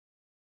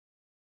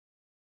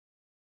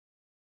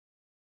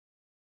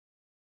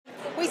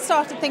We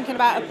started thinking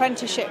about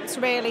apprenticeships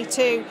really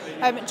to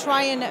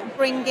try and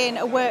bring in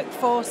a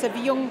workforce of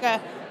younger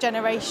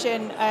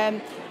generation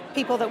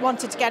people that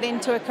wanted to get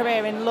into a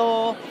career in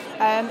law,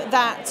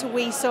 that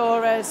we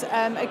saw as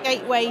a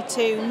gateway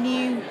to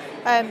new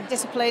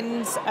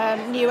disciplines,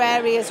 new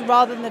areas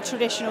rather than the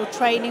traditional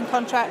training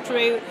contract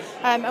route,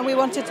 and we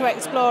wanted to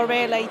explore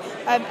really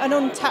an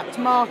untapped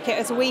market,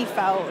 as we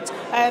felt,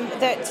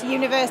 that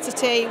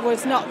university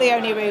was not the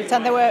only route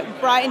and there were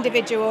bright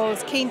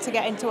individuals keen to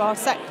get into our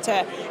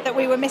sector that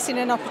we were missing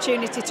an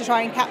opportunity to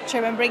try and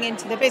capture and bring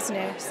into the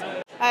business.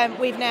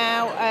 We've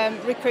now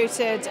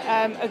recruited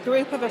a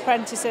group of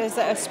apprentices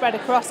that are spread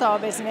across our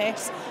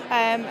business,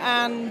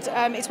 and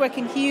it's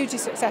working hugely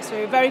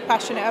successfully. We're very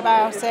passionate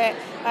about it,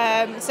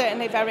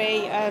 certainly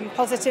very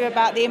positive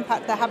about the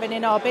impact they're having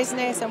in our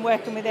business and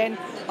working within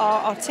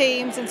our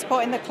teams and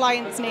supporting the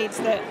clients' needs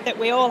that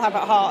we all have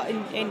at heart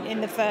in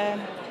the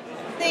firm.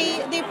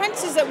 The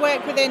apprentices that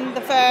work within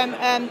the firm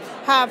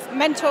have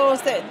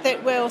mentors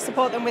that will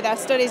support them with their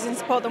studies and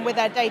support them with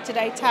their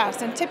day-to-day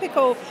tasks. And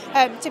typical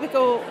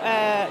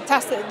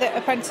tasks that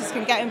apprentices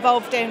can get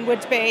involved in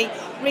would be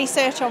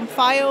research on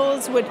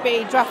files, would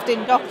be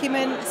drafting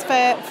documents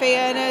for fee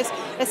earners,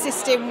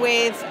 assisting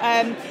with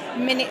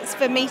minutes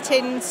for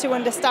meetings to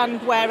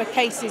understand where a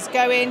case is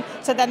going,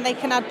 so then they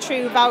can add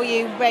true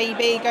value,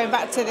 maybe going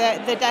back to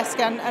the desk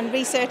and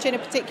researching a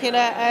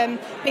particular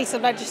piece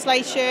of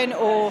legislation,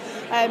 or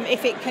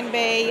if it can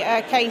be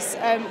a case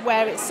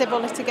where it's civil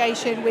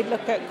litigation, we'd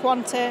look at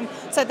quantum.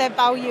 So they're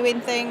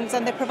valuing things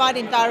and they're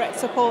providing direct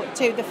support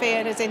to the fee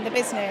earners in the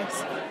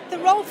business. The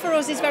role for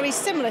us is very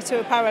similar to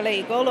a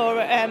paralegal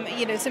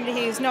or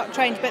somebody who's not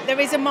trained, but there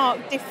is a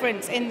marked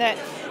difference in that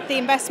the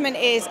investment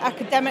is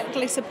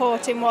academically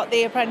supporting what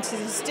the apprentice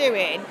is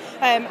doing,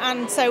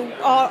 and so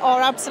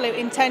our absolute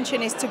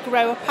intention is to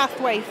grow a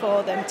pathway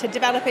for them to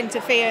develop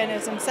into fee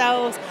earners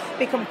themselves,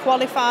 become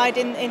qualified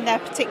in their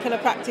particular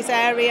practice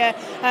area,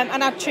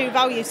 and add true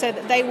value so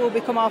that they will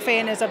become our fee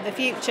earners of the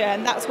future,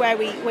 and that's where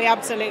we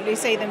absolutely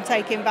see them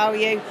taking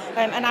value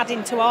and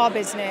adding to our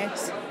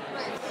business.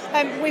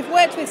 We've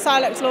worked with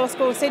CILEx Law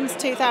School since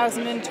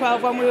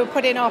 2012 when we were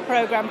putting our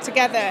programme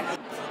together.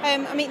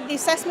 The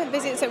assessment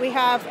visits that we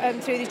have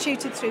through the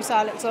tutored through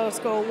CILEx Law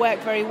School work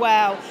very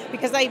well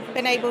because they've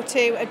been able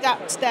to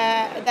adapt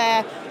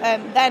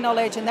their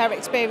knowledge and their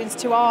experience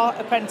to our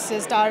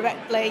apprentices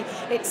directly.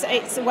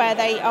 It's where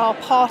they are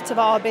part of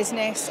our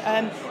business.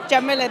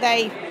 Generally,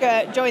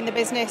 they join the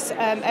business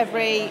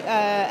every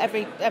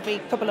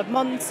couple of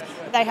months.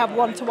 They have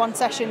one-to-one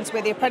sessions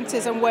with the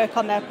apprentices and work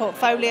on their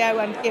portfolio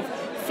and give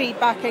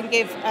feedback and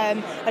give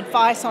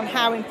advice on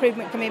how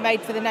improvement can be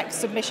made for the next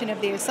submission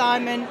of the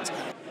assignment.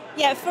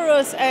 Yeah, for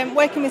us,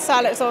 working with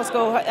CILEx Law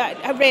School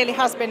really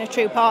has been a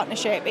true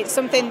partnership. It's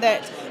something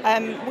that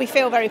we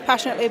feel very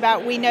passionately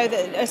about. We know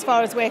that as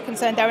far as we're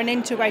concerned, they're an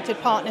integrated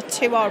partner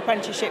to our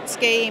apprenticeship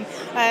scheme,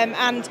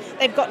 and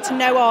they've got to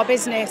know our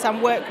business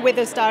and work with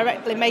us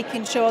directly,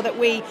 making sure that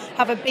we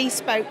have a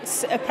bespoke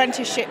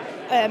apprenticeship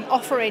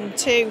offering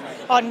to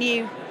our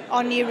new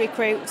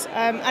recruits,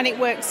 and it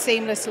works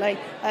seamlessly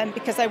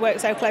because they work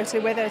so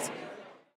closely with us.